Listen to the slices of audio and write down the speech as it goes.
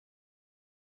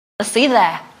See you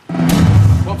there.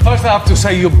 Well, first I have to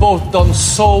say you've both done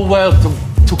so well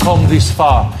to come this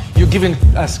far. You're giving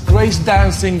us great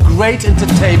dancing, great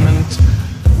entertainment,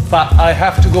 but I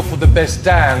have to go for the best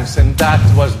dance, and that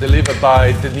was delivered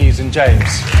by Denise and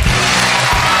James.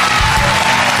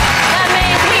 That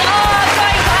means we are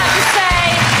going to have to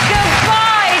say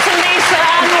goodbye to Lisa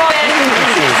and Robin.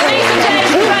 Denise and James,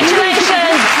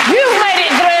 congratulations. You've made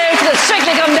it through to the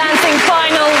Strictly Come Dancing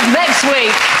final next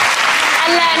week.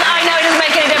 And Len, I know it doesn't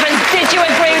make any difference. Did you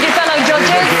agree with your fellow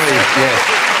judges? I agree, yes.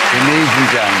 It needs to be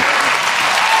done.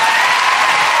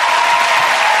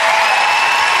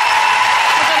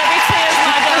 There's going to be tears,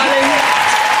 my darling.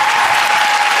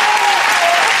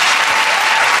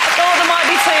 I thought there might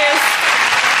be tears.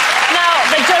 Now,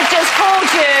 the judges called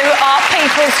you our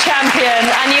people's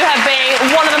champion, and you have been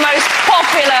one of the most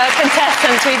popular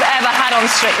contestants we've ever had on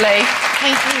Strictly.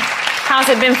 Thank you. How's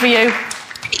it been for you?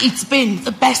 It's been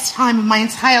the best time of my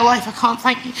entire life. I can't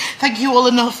thank you all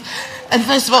enough. And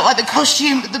first of all, like the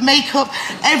costume, the makeup,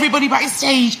 everybody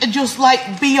backstage are just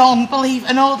like beyond belief,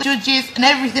 and all the judges and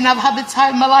everything. I've had the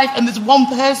time of my life, and there's one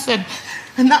person,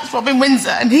 and that's Robin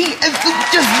Windsor, and he has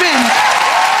just been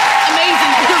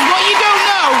amazing. Because what you don't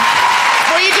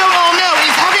all know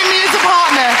is having me as a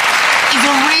partner is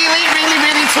a really, really,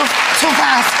 really tough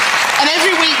ask. And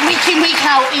every week, week in, week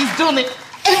out, he's done it.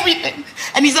 Everything.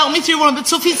 And he's helped me through one of the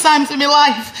toughest times in my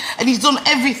life. And he's done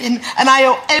everything. And I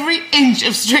owe every inch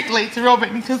of Strictly to Robin,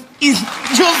 because he's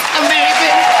just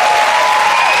amazing.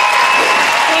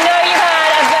 We know you've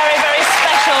had a very, very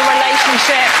special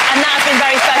relationship, and that's been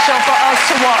very special for us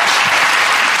to watch.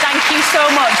 Thank you so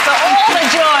much for all the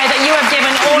joy that you have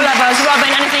given all of us. Robin,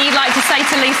 anything you'd like to say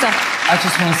to Lisa? I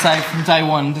just want to say, from day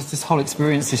one, this whole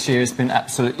experience this year has been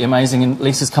absolutely amazing, and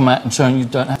Lisa's come out and shown you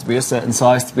don't have to be a certain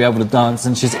size to be able to dance,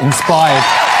 and she's inspired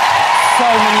so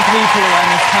many people around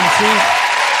this country.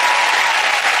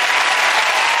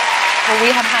 Well,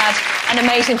 we have had an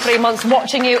amazing 3 months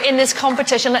watching you in this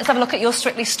competition. Let's have a look at your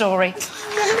Strictly story.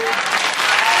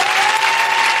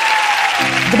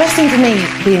 The best thing for me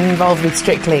being involved with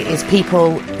Strictly is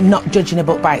people not judging a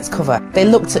book by its cover. They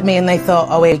looked at me and they thought,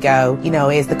 oh, here we go, you know,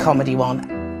 here's the comedy one.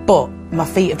 But my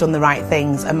feet have done the right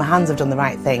things and my hands have done the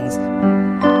right things.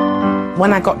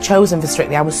 When I got chosen for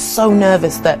Strictly, I was so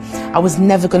nervous that I was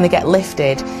never going to get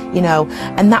lifted, you know,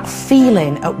 and that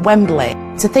feeling at Wembley,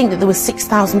 to think that there were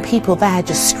 6,000 people there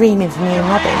just screaming for me and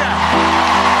Robin.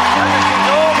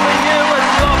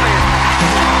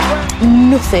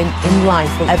 Nothing in life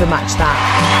will ever match that.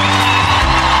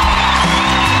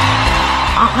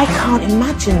 I can't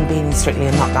imagine being in Strictly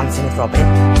and not dancing with Robin.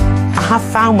 I have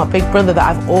found my big brother that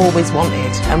I've always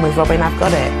wanted, and with Robin I've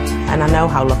got it, and I know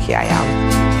how lucky I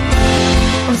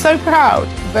am. I'm so proud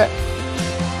that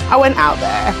I went out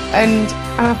there and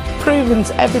I've proven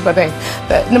to everybody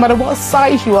that no matter what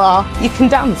size you are, you can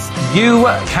dance. You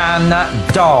can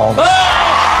dance.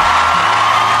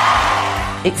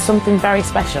 It's something very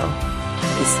special.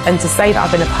 And to say that I've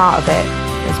been a part of it,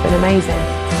 it's been amazing.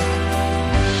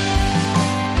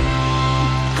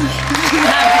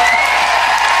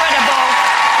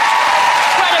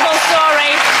 Incredible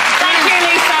story. Thank you,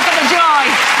 Lisa, for the joy.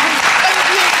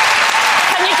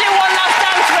 Can you do one last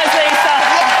dance for us, Lisa?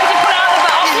 Would you put out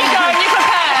the off you go and you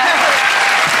prepare?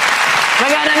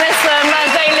 We're going to miss them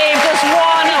as they leave just 1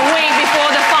 week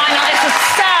before the final. It's a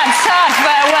sad, sad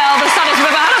farewell. The saddest we've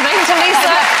ever had, I think, to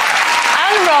Lisa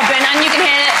and Robin, and you can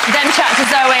hear them chat to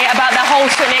Zoe about the whole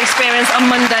Strictly experience on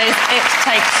Mondays. It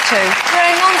takes two. We're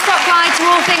a non-stop guide to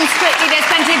all things Strictly. There's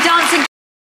plenty of dancing.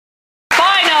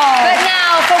 Final!